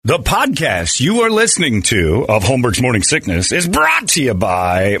The podcast you are listening to of Holmberg's Morning Sickness is brought to you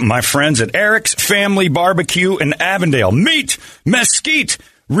by my friends at Eric's Family Barbecue in Avondale. Meet, mesquite,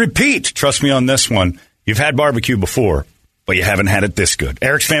 repeat. Trust me on this one. You've had barbecue before, but you haven't had it this good.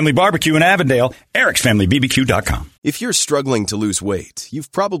 Eric's Family Barbecue in Avondale, ericsfamilybbq.com. If you're struggling to lose weight,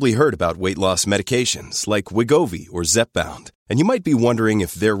 you've probably heard about weight loss medications like Wegovy or Zepbound, and you might be wondering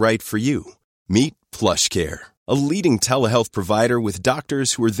if they're right for you. Meet PlushCare, a leading telehealth provider with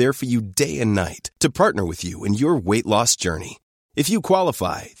doctors who are there for you day and night to partner with you in your weight loss journey. If you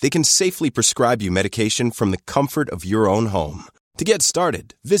qualify, they can safely prescribe you medication from the comfort of your own home. To get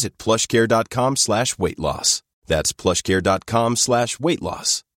started, visit plushcare.com/weight loss. That's plushcare.com/weight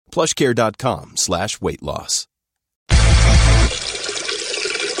loss. plushcare.com/weight loss.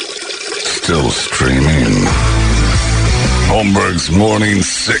 Still streaming. Holmberg's Morning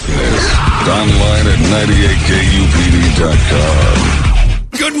Sickness. Online at 98kupd.com.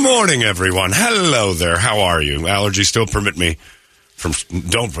 Good morning, everyone. Hello there. How are you? Allergies still permit me from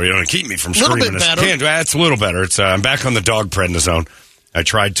don't keep me from screaming. That's a little better. It's I'm back on the dog prednisone. I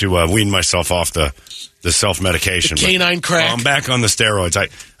tried to wean myself off the self-medication. The canine crack. I'm back on the steroids. I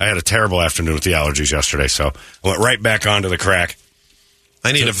had a terrible afternoon with the allergies yesterday, so I went right back onto the crack.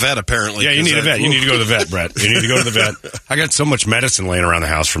 I need a vet, apparently. Yeah, you need a vet. You need to go to the vet, Brett. You need to go to the vet. I got so much medicine laying around the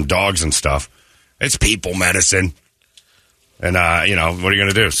house from dogs and stuff. It's people medicine. And, what are you going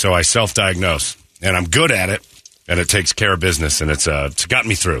to do? So I self-diagnose, and I'm good at it, and it takes care of business, and it's gotten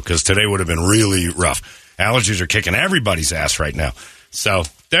me through, because today would have been really rough. Allergies are kicking everybody's ass right now. So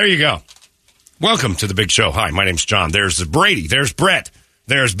there you go. Welcome to the big show. Hi, my name's John. There's Brady. There's Brett.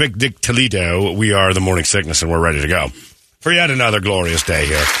 There's Big Dick Toledo. We are the Morning Sickness, and we're ready to go for yet another glorious day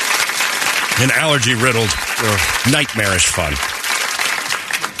here. An allergy-riddled, nightmarish fun.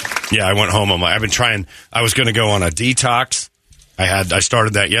 Yeah, I went home. I've been trying. I was going to go on a detox. I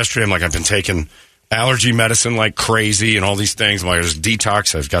started that yesterday. I'm like, I've been taking allergy medicine like crazy and all these things. I'm like, there's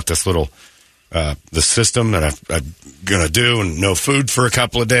detox. I've got this little, the system that I'm going to do, and no food for a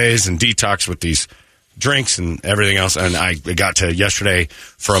couple of days and detox with these drinks and everything else. And I got to yesterday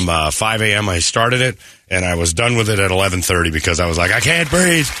from 5 a.m. I started it, and I was done with it at 11:30 because I was like, I can't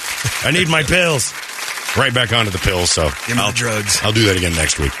breathe. I need my pills. Right back onto the pills. So give me the drugs. I'll do that again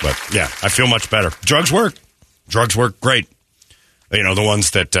next week. But yeah, I feel much better. Drugs work. Drugs work great. The ones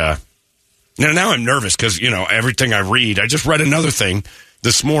that now I'm nervous because everything I read. I just read another thing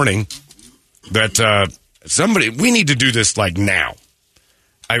this morning that we need to do this like now.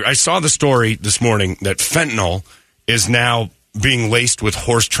 I saw the story this morning that fentanyl is now being laced with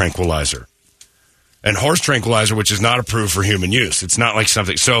horse tranquilizer. And horse tranquilizer, which is not approved for human use. It's not like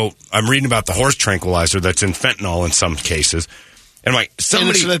something. So I'm reading about the horse tranquilizer that's in fentanyl in some cases. And I'm like,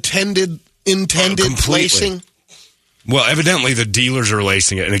 somebody. And it's an intended lacing? Well, evidently the dealers are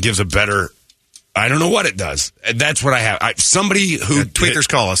lacing it, and it gives a better. I don't know what it does. That's what I have. Somebody who. Tweakers,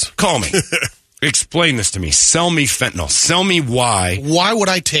 call us. Call me. Explain this to me. Sell me fentanyl. Sell me why. Why would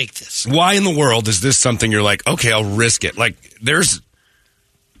I take this? Why in the world is this something you're like, okay, I'll risk it? Like,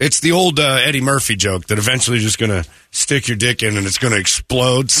 it's the old Eddie Murphy joke that eventually you're just going to stick your dick in and it's going to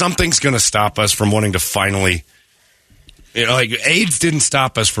explode. Something's going to stop us from wanting to finally, like AIDS didn't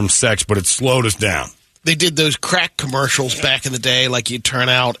stop us from sex, but it slowed us down. They did those crack commercials back in the day, like you turn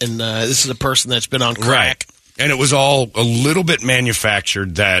out, and this is a person that's been on crack. Right. And it was all a little bit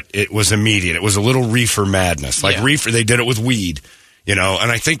manufactured that it was immediate. It was a little reefer madness. Like reefer, they did it with weed. And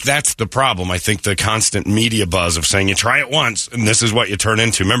I think that's the problem. I think the constant media buzz of saying you try it once and this is what you turn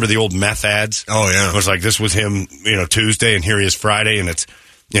into. Remember the old meth ads? Oh, yeah. It was like, this was him, Tuesday, and here he is Friday, and it's,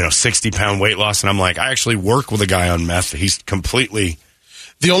 60-pound weight loss. And I'm like, I actually work with a guy on meth. He's completely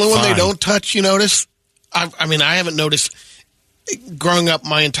The only one fine. They don't touch, you notice? I haven't noticed growing up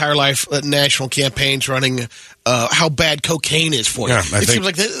my entire life at national campaigns running how bad cocaine is for you. Yeah, it seems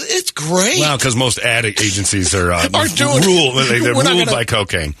like it's great. Well, because most ad agencies are doing ruled by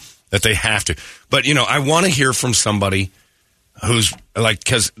cocaine, that they have to. But, I want to hear from somebody who's like,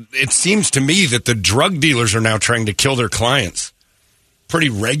 because it seems to me that the drug dealers are now trying to kill their clients pretty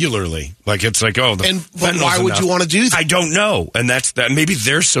regularly. Like, it's like, but why would you want to do that? I don't know. And that's that. Maybe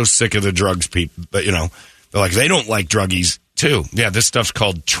they're so sick of the drugs, people, but, they're like, they don't like druggies too. Yeah, this stuff's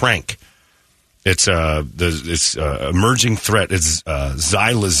called Tranq. It's emerging threat. It's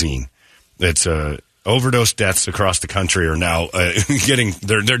xylazine. It's overdose deaths across the country are now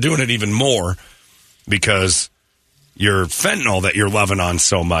they're doing it even more because your fentanyl that you're loving on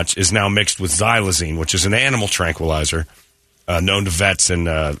so much is now mixed with xylazine, which is an animal tranquilizer known to vets and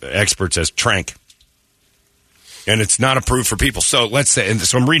experts as Tranq. And it's not approved for people. So let's say,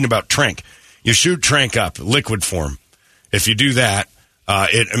 so I'm reading about Tranq. You shoot Tranq up, liquid form. If you do that,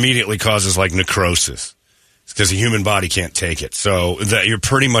 it immediately causes like necrosis. It's because the human body can't take it. So that you're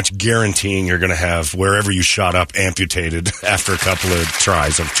pretty much guaranteeing you're going to have wherever you shot up amputated after a couple of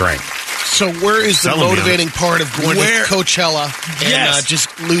tries of Tranq. So where is the motivating part of going to Coachella and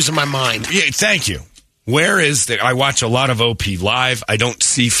just losing my mind? Yeah, thank you. Where is I watch a lot of OP live. I don't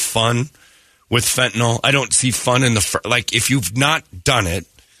see fun with fentanyl. I don't see fun in like, if you've not done it,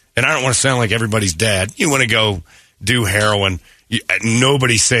 and I don't want to sound like everybody's dad, you want to go do heroin,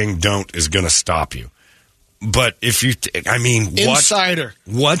 nobody saying don't is going to stop you. But if you, Insider.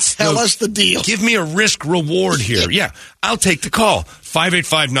 Tell us the deal. Give me a risk reward here. Yeah, I'll take the call.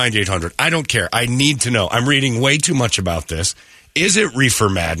 585-9800. I don't care. I need to know. I'm reading way too much about this. Is it reefer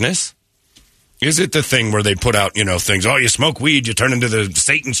madness? Is it the thing where they put out, things, you smoke weed, you turn into the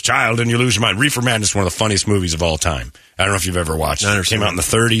Satan's child, and you lose your mind? Reefer Madness is one of the funniest movies of all time. I don't know if you've ever watched it. It came out in the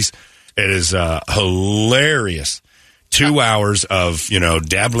 30s. It is hilarious. 2 hours of,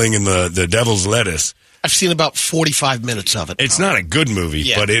 dabbling in the devil's lettuce. I've seen about 45 minutes of it. It's not a good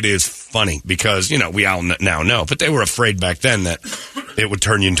movie, but it is funny because, we all now know. But they were afraid back then that it would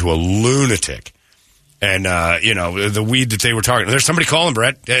turn you into a lunatic. And, the weed that they were talking. There's somebody calling,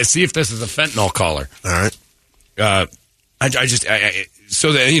 Brett. See if this is a fentanyl caller. All right. And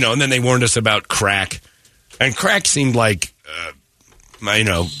then they warned us about crack. And crack seemed like,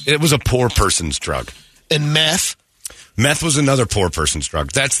 it was a poor person's drug. And meth? Meth was another poor person's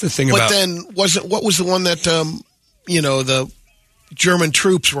drug. That's the thing about... But then, what was the one that, the German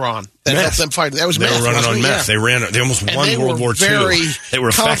troops were on that helped them fight? That was meth. They were running on meth. Yeah. They almost won World War II. They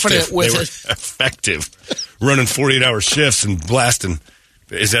were confident effective. With they were effective. Running 48-hour shifts and blasting.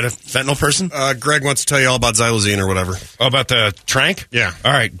 Is that a fentanyl person? Greg wants to tell you all about xylazine or whatever. Oh, about the Tranq? Yeah.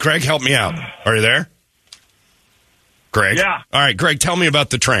 All right, Greg, help me out. Are you there? Greg? Yeah. All right, Greg, tell me about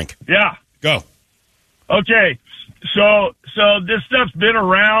the Tranq. Yeah. Go. Okay. So this stuff's been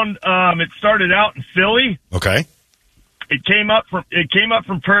around. It started out in Philly. Okay. It came up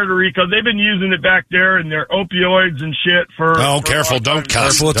from Puerto Rico. They've been using it back there in their opioids and shit for. Oh, careful! Don't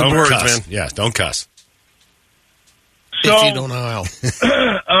cuss. Careful with the words, man. Yeah, don't cuss. So, if you don't know how.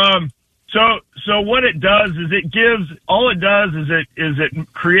 So what it does is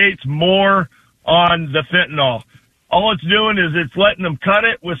it creates more on the fentanyl. All it's doing is it's letting them cut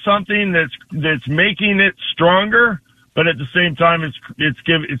it with something that's making it stronger, but at the same time it's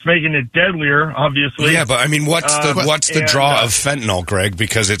making it deadlier, obviously. Yeah, but what's the draw of fentanyl, Greg?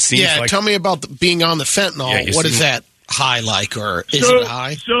 Because it seems like... tell me about being on the fentanyl. Yeah, what is that high like, or is it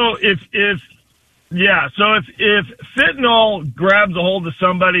high? So if fentanyl grabs a hold of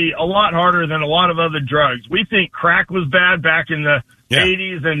somebody a lot harder than a lot of other drugs. We think crack was bad back in the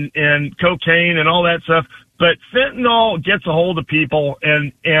 80s and cocaine and all that stuff. But fentanyl gets a hold of people,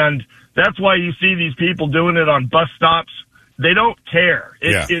 and that's why you see these people doing it on bus stops. They don't care.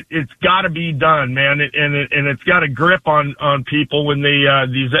 It's got to be done, man. And it's got a grip on people when the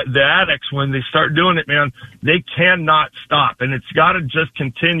addicts, when they start doing it, man, they cannot stop, and it's got to just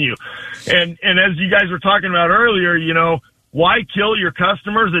continue. And as you guys were talking about earlier, why kill your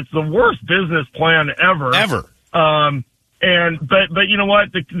customers? It's the worst business plan ever. But you know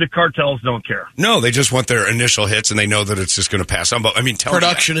what? The cartels don't care. No, they just want their initial hits, and they know that it's just going to pass on. But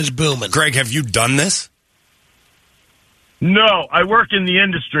production is booming. Greg, have you done this? No, I work in the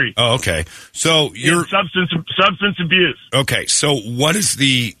industry. Oh, okay. So you're substance abuse. Okay, so what is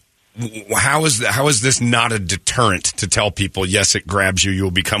how is this not a deterrent to tell people? Yes, it grabs you. You will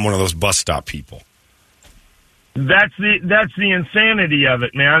become one of those bus stop people. That's the insanity of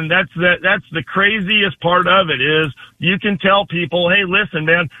it, man. That's the craziest part of it is you can tell people, hey, listen,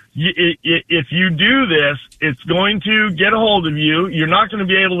 man, if you do this, it's going to get a hold of you. You're not going to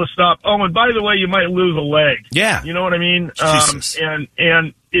be able to stop. Oh, and by the way, you might lose a leg. Yeah. You know what I mean? Jesus.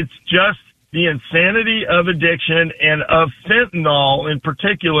 And it's just the insanity of addiction and of fentanyl in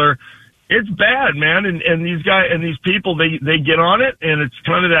particular. It's bad, man, and these guys and these people, they get on it, and it's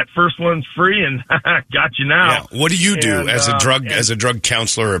kind of that first one's free, and got you now. Yeah. What do you do as a drug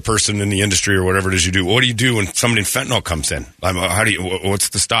counselor, or a person in the industry, or whatever it is you do? What do you do when somebody in fentanyl comes in? What's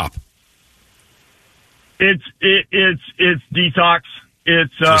the stop? It's detox.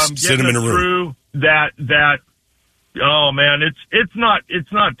 It's getting them through that. Oh man, it's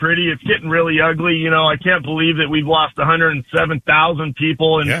not pretty. It's getting really ugly. I can't believe that we've lost 107,000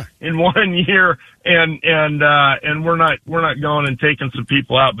 people in 1 year, and we're not going and taking some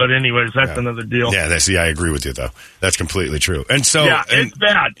people out. But anyways, that's another deal. Yeah, I agree with you though. That's completely true. And so it's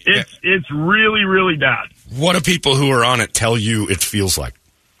bad. It's really, really bad. What do people who are on it tell you it feels like?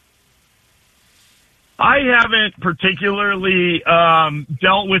 I haven't particularly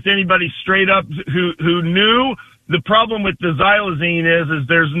dealt with anybody straight up who knew the problem with the xylazine is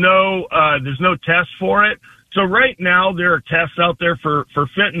there's no test for it. So right now there are tests out there for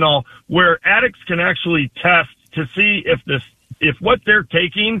fentanyl where addicts can actually test to see if what they're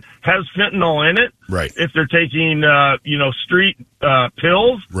taking has fentanyl in it. Right. If they're taking, street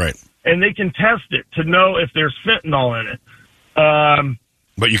pills. Right. And they can test it to know if there's fentanyl in it.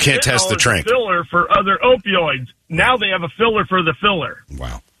 But you can't test the Tranq. Filler for other opioids. Now they have a filler for the filler.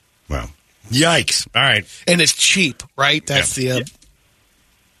 Wow. Yikes. All right. And it's cheap, right? That's the...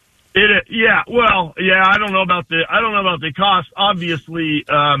 I don't know about the cost. Obviously,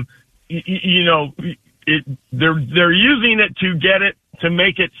 they're using it to get it to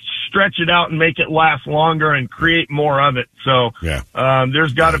make it stretch it out and make it last longer and create more of it. So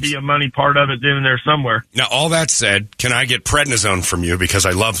there's got to be a money part of it in there somewhere. Now, all that said, can I get prednisone from you because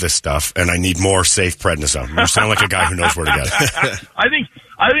I love this stuff and I need more safe prednisone? You sound like a guy who knows where to get it.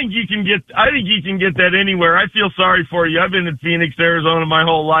 I think you can get that anywhere. I feel sorry for you. I've been in Phoenix, Arizona my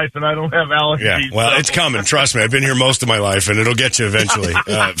whole life, and I don't have allergies. Yeah, well, it's coming. Trust me. I've been here most of my life, and it'll get you eventually.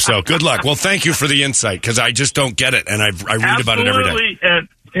 So good luck. Well, thank you for the insight because I just don't get it, and I read about it every day.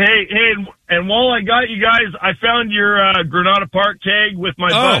 And and while I got you guys, I found your Granada Park tag with my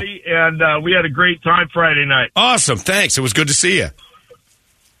buddy, and we had a great time Friday night. Awesome. Thanks. It was good to see you.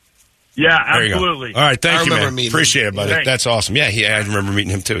 Yeah, absolutely. All right, thank you, man. Meeting Appreciate it, buddy. Thanks. That's awesome. Yeah, I remember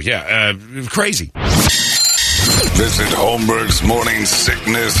meeting him, too. Yeah, crazy. Visit Holmberg's Morning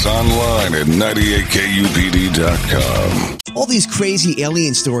Sickness online at 98kupd.com. All these crazy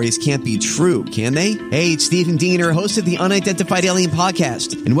alien stories can't be true, can they? Hey, it's Stephen Diener, host of the Unidentified Alien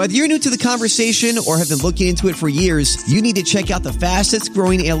Podcast. And whether you're new to the conversation or have been looking into it for years, you need to check out the fastest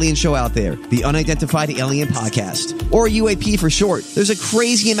growing alien show out there, the Unidentified Alien Podcast, or UAP for short. There's a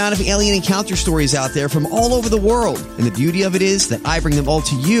crazy amount of alien encounter stories out there from all over the world. And the beauty of it is that I bring them all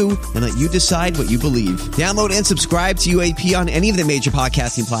to you and let you decide what you believe. Download and subscribe to UAP on any of the major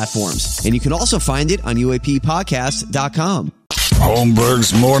podcasting platforms. And you can also find it on UAPpodcast.com.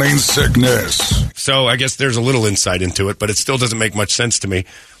 Holmberg's Morning Sickness. So I guess there's a little insight into it, but it still doesn't make much sense to me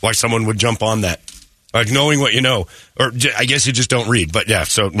why someone would jump on that. Like knowing what you know, or I guess you just don't read. But yeah,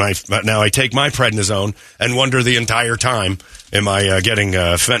 so now I take my prednisone and wonder the entire time, am I getting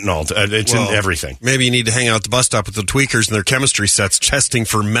fentanyl? It's in everything. Maybe you need to hang out at the bus stop with the tweakers and their chemistry sets testing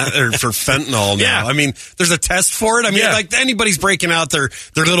for fentanyl now. Yeah. I mean, there's a test for it. I mean, like anybody's breaking out their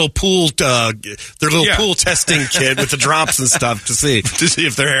little pool pool testing kit with the drops and stuff to see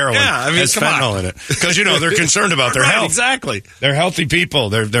if their heroin has fentanyl in it. Because they're concerned about their health. Exactly. They're healthy people.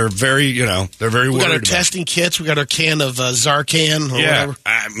 They're very they're very worried. We got our testing kits. We got our can of Zarcan or whatever.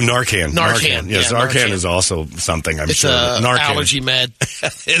 Narcan. Narcan. Yeah, Zarcan is also something, I'm sure. Narcan. Allergy med.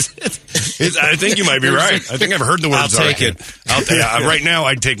 I think you might be right. I think I've heard the word Zarcan. Take it. Right now,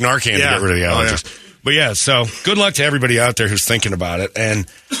 I'd take Narcan to get rid of the allergies. But yeah, so good luck to everybody out there who's thinking about it. And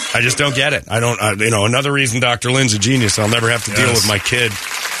I just don't get it. I don't, another reason Dr. Lynn's a genius. I'll never have to deal with my kid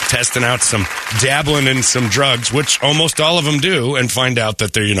testing out dabbling in some drugs, which almost all of them do, and find out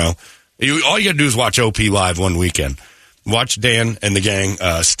that they're, all you got to do is watch OP live one weekend. Watch Dan and the gang,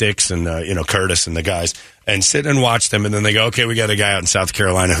 Sticks and, Curtis and the guys, and sit and watch them. And then they go, okay, we got a guy out in South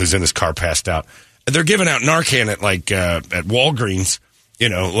Carolina who's in his car passed out. They're giving out Narcan at at Walgreens,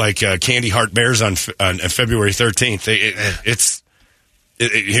 Candy Heart Bears on February 13th.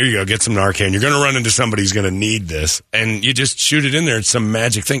 Here you go, get some Narcan. You're going to run into somebody who's going to need this. And you just shoot it in there. It's some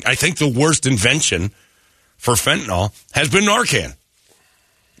magic thing. I think the worst invention for fentanyl has been Narcan.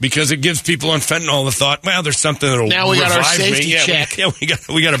 Because it gives people on fentanyl the thought, well, there's something that'll revive me. Now we got our safety check.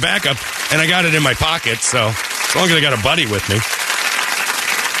 We got a backup, and I got it in my pocket. So as long as I got a buddy with me,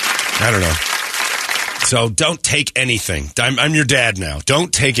 I don't know. So don't take anything. I'm your dad now.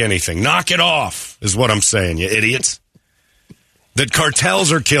 Don't take anything. Knock it off is what I'm saying, you idiots. That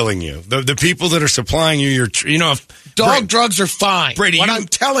cartels are killing you. The people that are supplying you, drugs are fine. Brady, I'm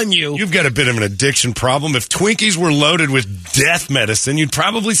telling you. You've got a bit of an addiction problem. If Twinkies were loaded with death medicine, you'd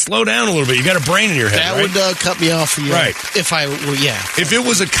probably slow down a little bit. You got a brain in your head, that right? would cut me off for you. Right. If it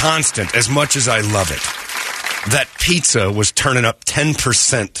was a constant, as much as I love it, that pizza was turning up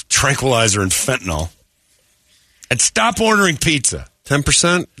 10% tranquilizer and fentanyl, and stop ordering pizza.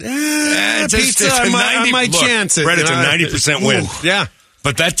 10%? Pizza, I might chance it. Brett, it's a 90% win. Yeah.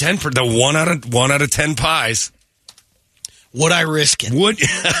 But that 10%, the one out of 10 pies. Would I risk it?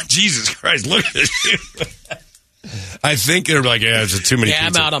 Jesus Christ, look at this. I think they're like, it's too many pizza.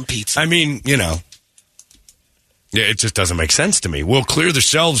 I'm out on pizza. I mean, it just doesn't make sense to me. We'll clear the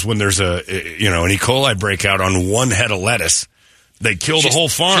shelves when there's an E. coli breakout on one head of lettuce. They kill the whole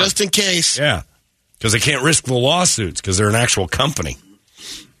farm. Just in case. Yeah. Because they can't risk the lawsuits because they're an actual company.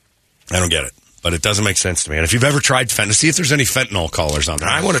 I don't get it. But it doesn't make sense to me. And if you've ever tried fentanyl, see if there's any fentanyl callers on there.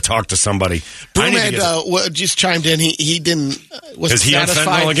 I want to talk to somebody. Broomhead just chimed in. He wasn't satisfied.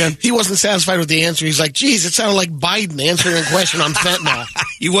 On fentanyl again? He wasn't satisfied with the answer. He's like, geez, it sounded like Biden answering a question on fentanyl.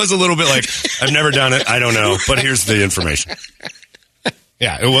 He was a little bit like, I've never done it. I don't know. But here's the information.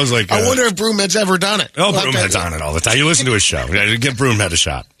 Yeah, it was like... I wonder if Broomhead's ever done it. Oh, Broomhead's on it all the time. You listen to his show. Give Broomhead a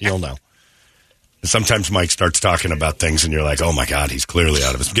shot. You'll know. Sometimes Mike starts talking about things and you're like, oh my God, he's clearly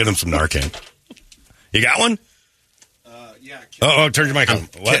out of it. Get him some Narcan. You got one? Yeah. Turn your mic on.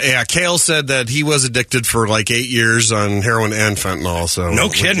 What? Yeah, Kale said that he was addicted for like 8 years on heroin and fentanyl. So no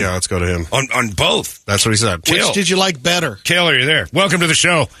kidding. Yeah, let's go to him. On both? That's what he said. Kale. Which did you like better? Kale, are you there? Welcome to the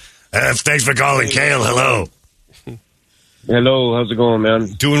show. Thanks for calling, Kale. Hello. Hello, how's it going, man?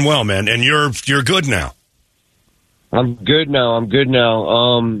 Doing well, man. And you're good now. I'm good now.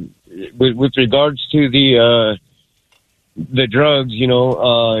 With regards to the drugs,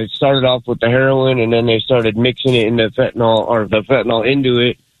 it started off with the heroin, and then they started mixing it into fentanyl, or the fentanyl into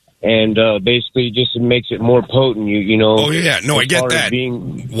it, and basically just makes it more potent. Oh yeah, no, I get that.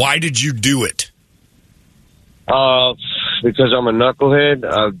 Why did you do it? Because I'm a knucklehead.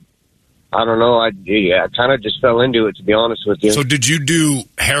 I don't know. I kind of just fell into it, to be honest with you. So did you do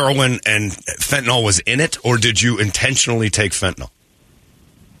heroin and fentanyl was in it, or did you intentionally take fentanyl?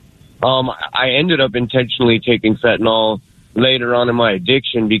 I ended up intentionally taking fentanyl later on in my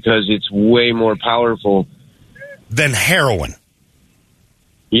addiction because it's way more powerful than heroin.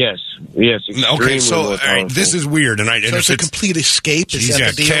 Yes. Okay, so all right, this is weird, and it's a complete escape. Is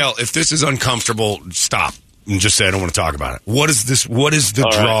that the deal? Kale, if this is uncomfortable, stop and just say I don't want to talk about it. What is this? What is the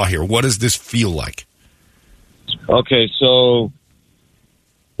draw here? What does this feel like? Okay, so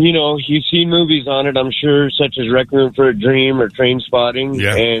you've seen movies on it, I'm sure, such as Requiem for a Dream or Train Spotting,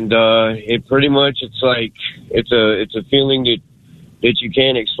 and it pretty much it's like it's a feeling that you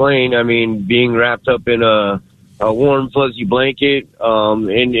can't explain. I mean, being wrapped up in a warm fuzzy blanket,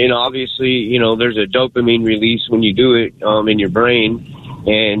 and obviously there's a dopamine release when you do it in your brain,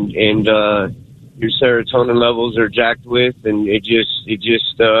 and your serotonin levels are jacked with, and it's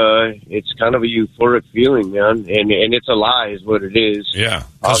kind of a euphoric feeling, man. And it's a lie, is what it is. Yeah.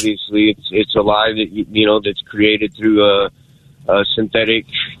 Obviously, it's a lie that that's created through a synthetic,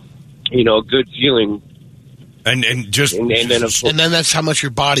 good feeling. And then that's how much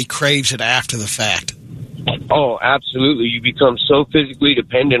your body craves it after the fact. Oh, absolutely. You become so physically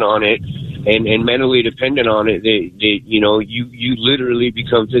dependent on it and mentally dependent on it that you literally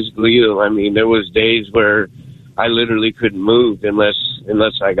become physically ill. I mean, there was days where I literally couldn't move unless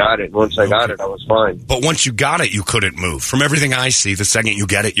I got it. Once I got it, I was fine. But once you got it, you couldn't move. From everything I see, the second you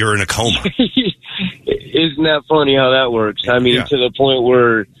get it, you're in a coma. Isn't that funny how that works? I mean, to the point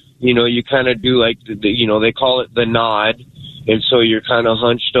where, you kind of do like, they call it the nod. And so you're kind of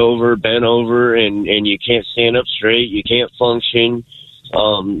hunched over, bent over, and you can't stand up straight. You can't function.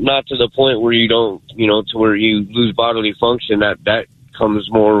 Not to the point where you don't, to where you lose bodily function. That comes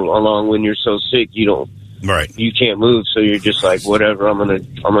more along when you're so sick you can't move. So you're just like, whatever. I'm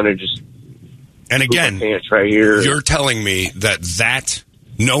gonna just. And again, pants right here. You're telling me that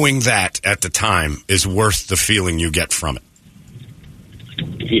knowing that at the time is worth the feeling you get from it.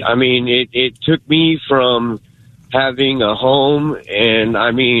 I mean, it took me from having a home, and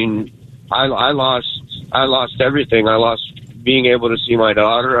I mean, I lost everything. I lost being able to see my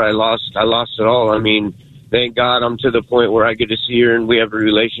daughter. I lost it all. I mean, thank God I'm to the point where I get to see her, and we have a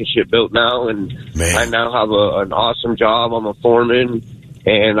relationship built now. And I now have an awesome job. I'm a foreman,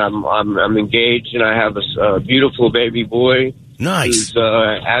 and I'm engaged, and I have a beautiful baby boy. Nice. Who's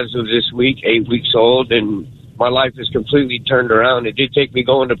as of this week 8 weeks old, and my life is completely turned around. It did take me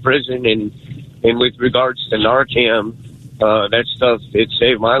going to prison, and with regards to Narcan, that stuff, it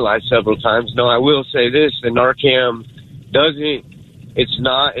saved my life several times. No, I will say this, the Narcan it's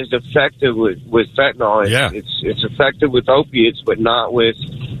not as effective with fentanyl. It's effective with opiates, but not with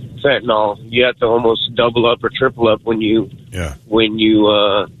fentanyl. You have to almost double up or triple up when you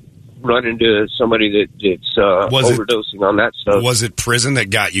run into somebody that's overdosing on that stuff. Was it prison that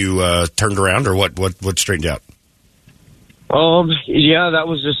got you turned around, or what straightened you out? Yeah, that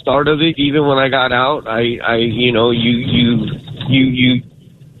was the start of it. Even when I got out,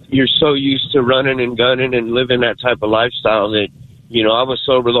 you're so used to running and gunning and living that type of lifestyle that, I was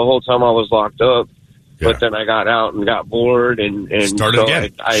sober the whole time I was locked up, but then I got out and got bored and started so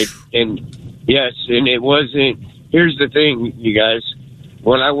again. And it wasn't, here's the thing, you guys,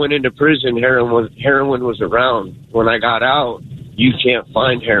 when I went into prison, heroin was around. When I got out, you can't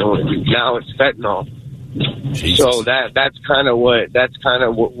find heroin. Now it's fentanyl. Jesus. So that's kind of where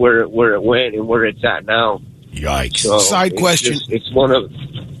it went and where it's at now. Yikes! So Side question: it's one of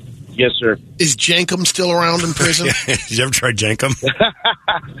Yes, sir. Is Jankum still around in prison? Did you ever try Jankum?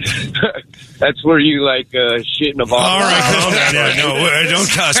 That's where you shit in a bottle. All right, no, don't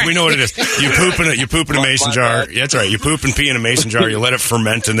cuss. We know what it is. You poop in a mason jar. Yeah, that's right. You poop and pee in a mason jar. You let it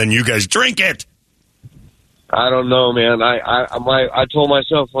ferment, and then you guys drink it. I don't know, man. I told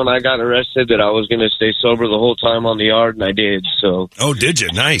myself when I got arrested that I was going to stay sober the whole time on the yard, and I did. So. Oh, did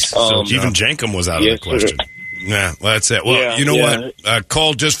you? Nice. So even Jankum was out of the question. Sir. Yeah, well, that's it. Well, you know what?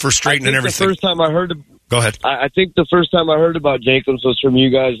 Cole, just for straightening everything. The first time I heard. Go ahead. I think the first time I heard about Jenkins was from you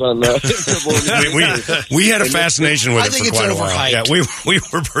guys on the. we had a fascination with it for quite a while. Yeah, we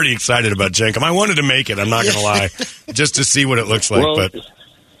were pretty excited about Jankum. I wanted to make it. I'm not going to lie, just to see what it looks like. Well, but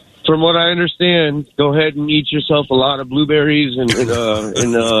from what I understand, go ahead and eat yourself a lot of blueberries and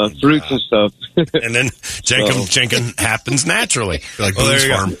fruits and stuff. And then Jankum happens naturally. Like Boone's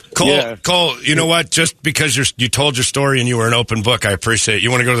Farm. Cole, you know what? Just because you told your story and you were an open book, I appreciate it. You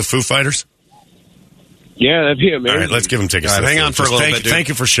want to go to the Foo Fighters? Yeah, that'd be amazing. All right, let's give them tickets. Hang on for a little bit, dude. Thank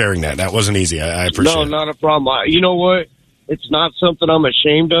you for sharing that. That wasn't easy. I appreciate it. No, not a problem. You know what? It's not something I'm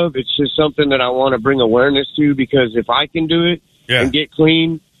ashamed of. It's just something that I want to bring awareness to, because if I can do it and get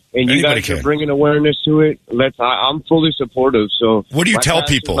clean, and you guys are bringing awareness to it, I'm fully supportive. So, what do you tell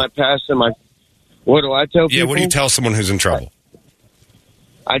people? My past and my. What do I tell people? Yeah, what do you tell someone who's in trouble?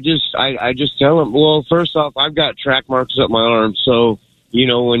 I just tell them. Well, first off, I've got track marks up my arm, so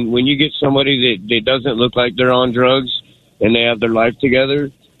when you get somebody that doesn't look like they're on drugs and they have their life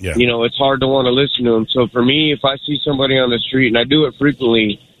together, it's hard to want to listen to them. So for me, if I see somebody on the street, and I do it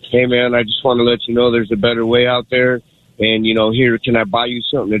frequently, hey man, I just want to let you know there's a better way out there. And, here, can I buy you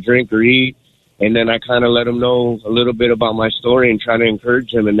something to drink or eat? And then I kind of let them know a little bit about my story and try to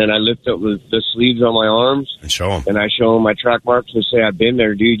encourage them. And then I lift up the sleeves on my arms. And show them. And I show them my track marks and say, I've been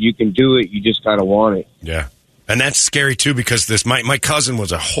there, dude. You can do it. You just got to want it. Yeah. And that's scary, too, because my cousin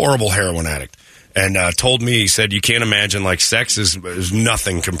was a horrible heroin addict. And told me, he said, you can't imagine, sex is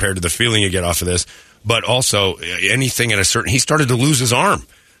nothing compared to the feeling you get off of this. But also, anything at a certain... He started to lose his arm.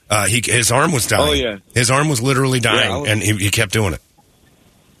 His arm was dying. Oh, yeah. His arm was literally dying, and he kept doing it.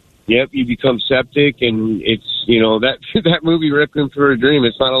 Yep, you become septic, and it's, that movie, Requiem for a Dream,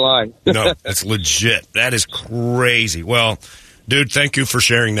 it's not a lie. No, it's legit. That is crazy. Well, dude, thank you for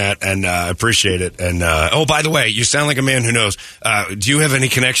sharing that, and I appreciate it. And, by the way, you sound like a man who knows. Do you have any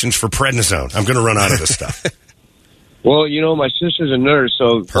connections for prednisone? I'm going to run out of this stuff. Well, my sister's a nurse,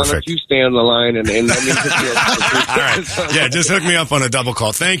 so why don't you stay on the line and let me hook you up. All right. Yeah, just hook me up on a double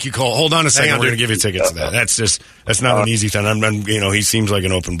call. Thank you, Cole. Hold on a second. We're going to give you tickets to that. That's not an easy thing. He seems like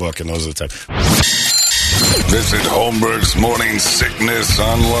an open book, and those are the type. Visit Holmberg's Morning Sickness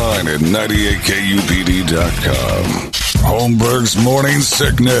online at 98kupd.com. Holmberg's Morning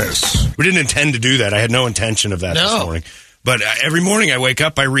Sickness. We didn't intend to do that. I had no intention of that this morning. But every morning I wake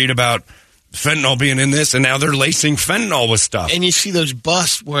up, I read about fentanyl being in this, and now they're lacing fentanyl with stuff. And you see those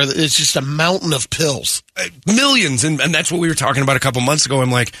busts where it's just a mountain of pills. Millions, and that's what we were talking about a couple months ago.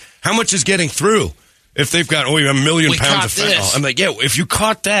 I'm like, how much is getting through if they've got 1 million pounds of fentanyl? This. I'm like, if you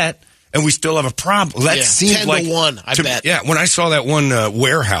caught that and we still have a problem, that seems 10 like... 10 to 1, I bet. Yeah, when I saw that one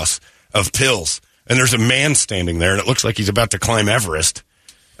warehouse of pills, and there's a man standing there, and it looks like he's about to climb Everest,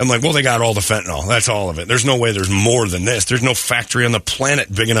 I'm like, well, they got all the fentanyl. That's all of it. There's no way there's more than this. There's no factory on the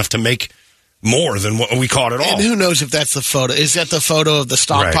planet big enough to make more than what we caught at all. And who knows if that's the photo? Is that the photo of the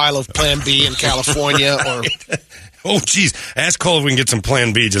stockpile of Plan B in California? Or oh, geez. Ask Cole if we can get some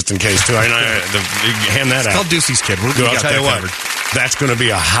Plan B just in case, too. Hand that out. Tell Ducey's kid. I'll tell you what. That's going to be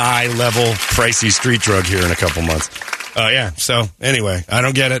a high-level, pricey street drug here in a couple months. So anyway, I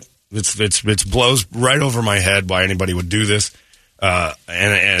don't get it. It blows right over my head why anybody would do this. And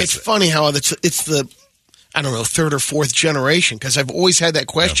it's funny how it's the, I don't know, third or fourth generation, because I've always had that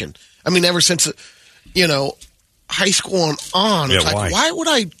question. Yeah. I mean, ever since, high school on. It's like, why would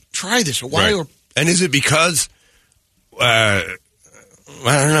I try this? Or why? Right. And is it because, I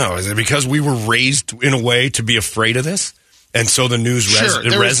don't know, is it because we were raised in a way to be afraid of this? And so the news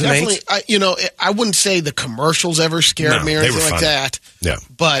resonates? I wouldn't say the commercials ever scared me or anything like that. Yeah.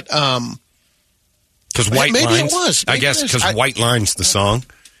 But, because White Lines, maybe it was. I guess because White Lines, the song,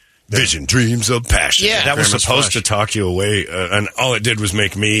 Vision, Dreams of Passion. Yeah, that was supposed to talk you away, and all it did was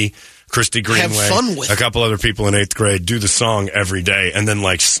make me, Christy Greenway, have fun with a couple other people in 8th grade do the song every day, and then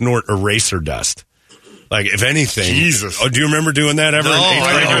snort eraser dust. If anything, Jesus. Oh, do you remember doing that ever? No, in 8th grade?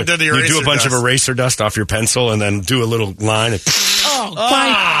 I never did the eraser You do a bunch of eraser dust off your pencil, and then do a little line.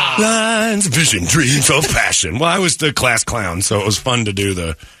 White Lines, Vision, Dreams of Passion. Well, I was the class clown, so it was fun to do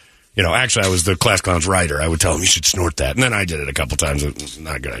the. Actually, I was the class clown's writer. I would tell him, you should snort that. And then I did it a couple times. It was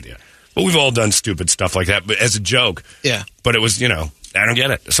not a good idea. But we've all done stupid stuff like that, but as a joke. Yeah. But it was, I don't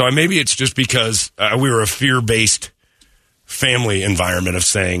get it. So maybe it's just because we were a fear-based family environment of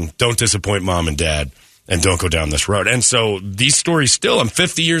saying, don't disappoint mom and dad and don't go down this road. And so these stories still, I'm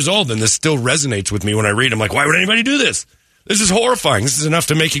 50 years old, and this still resonates with me when I read them. Like, why would anybody do this? This is horrifying. This is enough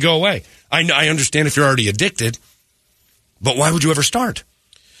to make you go away. I understand if you're already addicted, but why would you ever start?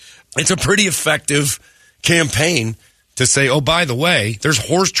 It's a pretty effective campaign to say, oh, by the way, there's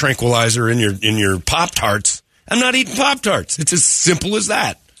horse tranquilizer in your Pop-Tarts. I'm not eating Pop-Tarts. It's as simple as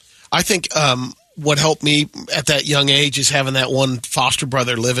that. I think what helped me at that young age is having that one foster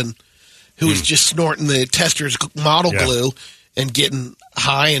brother living who was just snorting the Tester's model glue and getting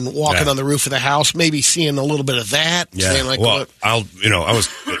high and walking on the roof of the house, maybe seeing a little bit of that. Yeah. Saying like, well, look. I was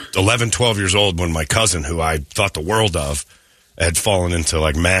 11, 12 years old when my cousin, who I thought the world of, had fallen into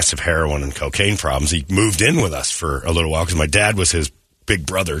like massive heroin and cocaine problems. He moved in with us for a little while because my dad was his big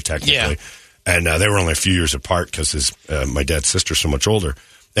brother, technically. Yeah. And they were only a few years apart because my dad's sister's so much older.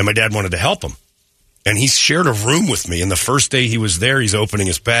 And my dad wanted to help him. And he shared a room with me. And the first day he was there, he's opening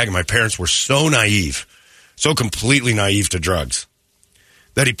his bag. And my parents were so naive, so completely naive to drugs,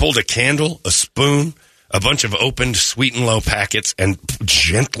 that he pulled a candle, a spoon, a bunch of opened Sweet and Low packets, and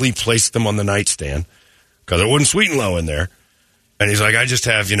gently placed them on the nightstand because there wasn't Sweet and Low in there. And he's like, I just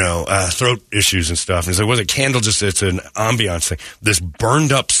have, throat issues and stuff. And he's like, was it candle? Just, it's an ambiance thing. This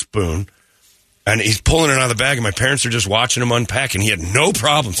burned up spoon. And he's pulling it out of the bag, and my parents are just watching him unpack, and he had no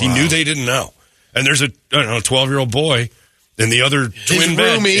problems. Wow. He knew they didn't know. And there's a 12-year-old boy in the other twin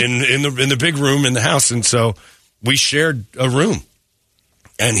bed in the big room in the house. And so we shared a room.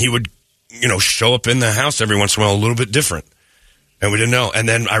 And he would, show up in the house every once in a while a little bit different. And we didn't know. And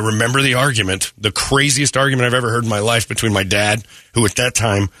then I remember the argument, the craziest argument I've ever heard in my life between my dad, who at that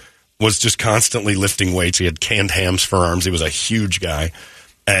time was just constantly lifting weights. He had canned hams for arms. He was a huge guy.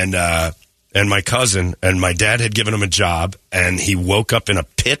 And my cousin, and my dad had given him a job, and he woke up in a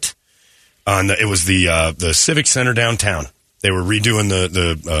pit. It was the Civic Center downtown. They were redoing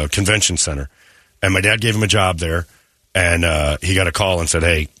the convention center. And my dad gave him a job there, and he got a call and said,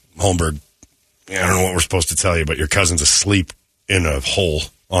 hey, Holmberg, I don't know what we're supposed to tell you, but your cousin's asleep in a hole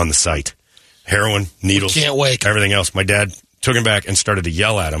on the site. Heroin, needles, can't wake. Everything else. My dad took him back and started to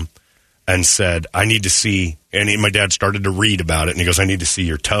yell at him and said, I need to see, and my dad started to read about it, and he goes, I need to see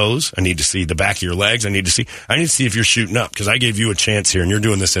your toes, I need to see the back of your legs, I need to see if you're shooting up, because I gave you a chance here, and you're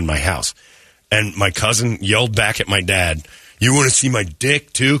doing this in my house. And my cousin yelled back at my dad, you want to see my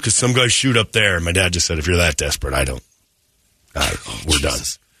dick, too? Because some guys shoot up there. And my dad just said, if you're that desperate, I don't. We're done.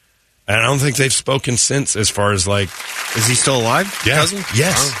 And I don't think they've spoken since as far as, like... Is he still alive, yeah. cousin?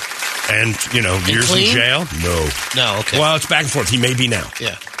 Yes. Oh. And, years in jail? No, okay. Well, it's back and forth. He may be now.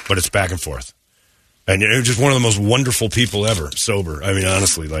 Yeah. But it's back and forth. And just one of the most wonderful people ever, sober. I mean,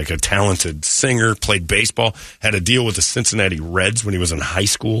 honestly, like a talented singer, played baseball, had a deal with the Cincinnati Reds when he was in high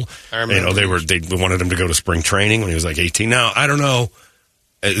school. I remember. They wanted him to go to spring training when he was like 18. Now, I don't know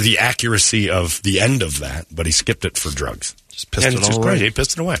the accuracy of the end of that, but he skipped it for drugs. Just pissed it all away. He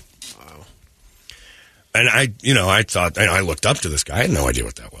pissed it away. Wow. And I thought, I looked up to this guy. I had no idea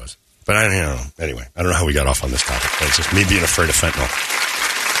what that was. But I don't know. Anyway, I don't know how we got off on this topic. But it's just me being afraid of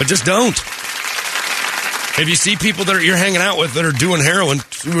fentanyl. But just don't. If you see people that you're hanging out with that are doing heroin,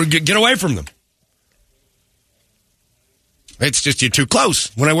 get away from them. It's just you're too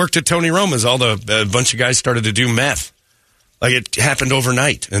close. When I worked at Tony Roma's, a bunch of guys started to do meth. Like it happened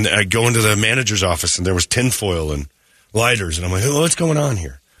overnight. And I'd go into the manager's office and there was tinfoil and lighters. And I'm like, what's going on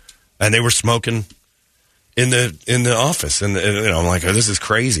here? And they were smoking in the office. And I'm like, oh, this is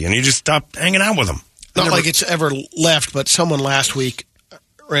crazy. And you just stop hanging out with them. Not like it's ever left, but someone last week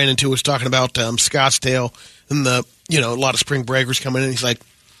ran into was talking about Scottsdale and a lot of spring breakers coming in. He's like,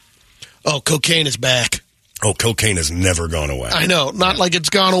 oh, cocaine is back. Oh, cocaine has never gone away. I know. Not like it's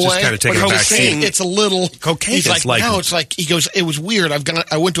gone away. Just kind of taking a back seat. It's a little. Cocaine is like, no, it's like, he goes, it was weird.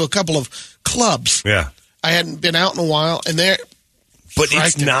 I went to a couple of clubs. Yeah. I hadn't been out in a while, and but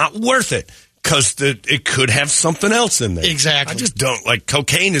it's not worth it because it could have something else in there. Exactly. I just don't like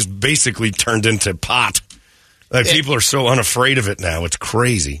cocaine is basically turned into pot. Like people are so unafraid of it now. It's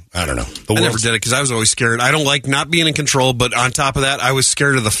crazy. I don't know. I never did it because I was always scared. I don't like not being in control, but on top of that, I was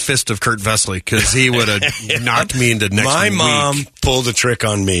scared of the fist of Kurt Vesely because he would have knocked me into next week. My mom pulled a trick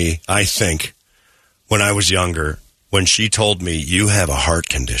on me, I think, when I was younger, when she told me, you have a heart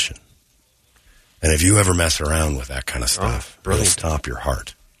condition. And if you ever mess around with that kind of stuff, it'll stop your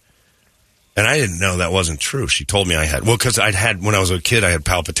heart. And I didn't know that wasn't true. She told me I had. Well, because when I was a kid, I had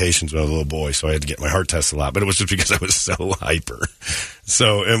palpitations when I was a little boy, so I had to get my heart tested a lot. But it was just because I was so hyper.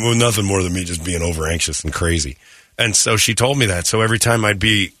 So it was nothing more than me just being over anxious and crazy. And so she told me that. So every time I'd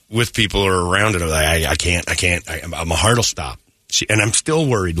be with people or around it, I was like, I can't. My heart will stop. And I'm still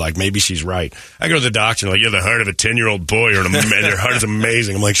worried, like, maybe she's right. I go to the doctor, like, you have the heart of a 10-year-old boy, or your heart is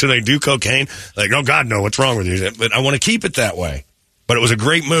amazing. I'm like, should I do cocaine? Like, oh, God, no, what's wrong with you? But I want to keep it that way. But it was a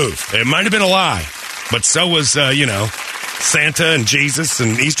great move. It might have been a lie, but so was, Santa and Jesus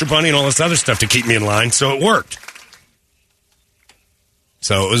and Easter Bunny and all this other stuff to keep me in line, so it worked.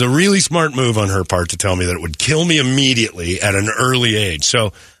 So it was a really smart move on her part to tell me that it would kill me immediately at an early age.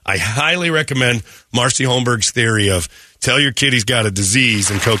 So I highly recommend Marcy Holmberg's theory of tell your kid he's got a disease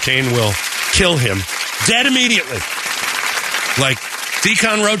and cocaine will kill him dead immediately. Like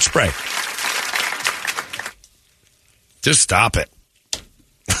Decon road spray. Just stop it.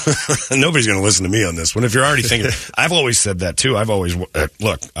 Nobody's going to listen to me on this one. If you're already thinking, I've always said that too. I've always,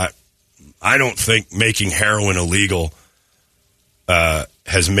 look, I don't think making heroin illegal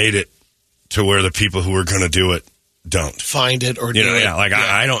has made it to where the people who are going to do it don't find it or do it. Yeah, like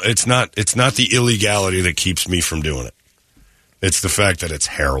I don't. It's not the illegality that keeps me from doing it. It's the fact that it's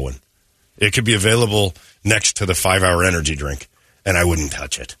heroin. It could be available next to the 5-hour energy drink, and I wouldn't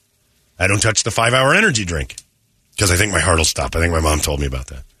touch it. I don't touch the 5-hour energy drink because I think my heart will stop. I think my mom told me about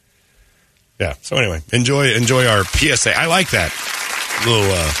that. Yeah. So anyway, enjoy our PSA. I like that little.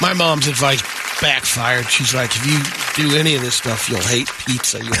 My mom's advice backfired. She's like, if you do any of this stuff, you'll hate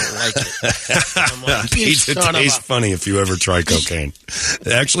pizza. You won't like it. I'm like, pizza tastes funny if you ever try cocaine.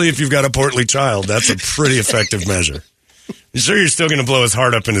 Actually, if you've got a portly child, that's a pretty effective measure. I'm sure you're still going to blow his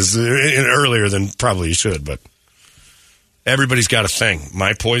heart up earlier than probably you should, but everybody's got a thing.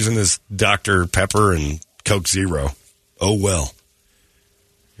 My poison is Dr. Pepper and Coke Zero. Oh, well.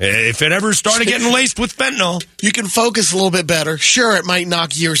 If it ever started getting laced with fentanyl, you can focus a little bit better. Sure, it might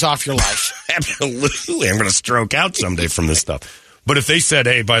knock years off your life. Absolutely. I'm going to stroke out someday from this stuff. But if they said,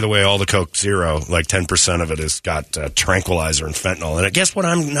 hey, by the way, all the Coke Zero, like 10% of it has got Tranquilizer and fentanyl in it, guess what?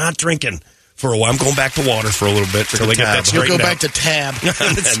 I'm not drinking for a while. I'm going back to water for a little bit until they get that straightened out. You'll go back to Tab.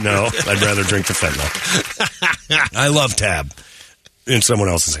 No, I'd rather drink the fentanyl. I love Tab in someone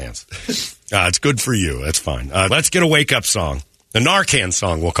else's hands. It's good for you. That's fine. Let's get a wake-up song. The Narcan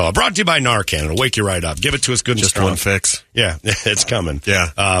song, we'll call it. Brought to you by Narcan. It'll wake you right up. Give it to us good and Just strong. one fix. Yeah, it's coming. Yeah.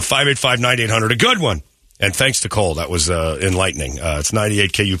 585-9800. A good one. And thanks to Cole. That was enlightening. It's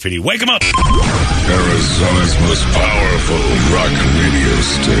 98 KUPD. Wake 'em up! Arizona's most powerful rock radio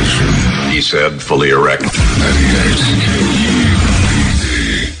station. He said, fully erect. 98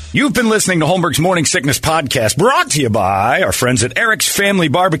 KUPD. You've been listening to Holmberg's Morning Sickness Podcast, brought to you by our friends at Eric's Family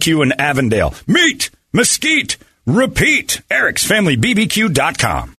Barbecue in Avondale. Meet, mesquite, repeat. Eric'sFamilyBBQ.com.